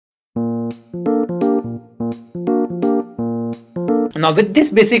Now with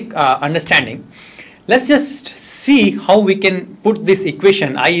this basic understanding, let's just see how we can put this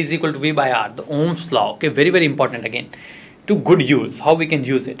equation I is equal to V by R, the Ohm's law, okay, very important again, to good use, how we can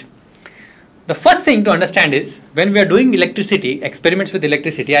use it. The first thing to understand is when we are doing electricity, experiments with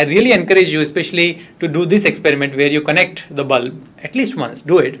electricity, I really encourage you especially to do this experiment where you connect the bulb at least once,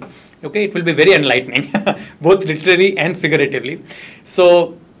 do it, okay, it will be very enlightening, both literally and figuratively.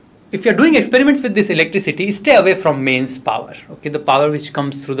 So if you are doing experiments with this electricity, stay away from mains power, okay, the power which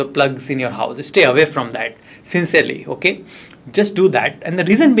comes through the plugs in your house, stay away from that, sincerely, okay, just do that. And the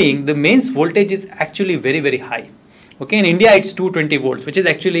reason being, the mains voltage is actually very high. Okay, in India it's 220 volts, which is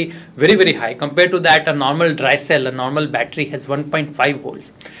actually very high. Compared to that, a normal dry cell, a normal battery has 1.5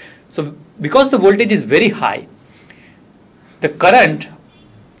 volts. So because the voltage is very high, the current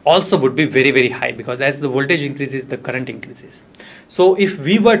also would be very high, because as the voltage increases, the current increases. So if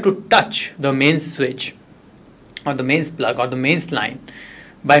we were to touch the mains switch or the mains plug or the mains line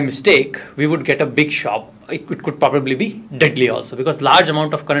by mistake, we would get a big shock. It could probably be deadly also, because large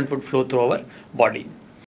amount of current would flow through our body.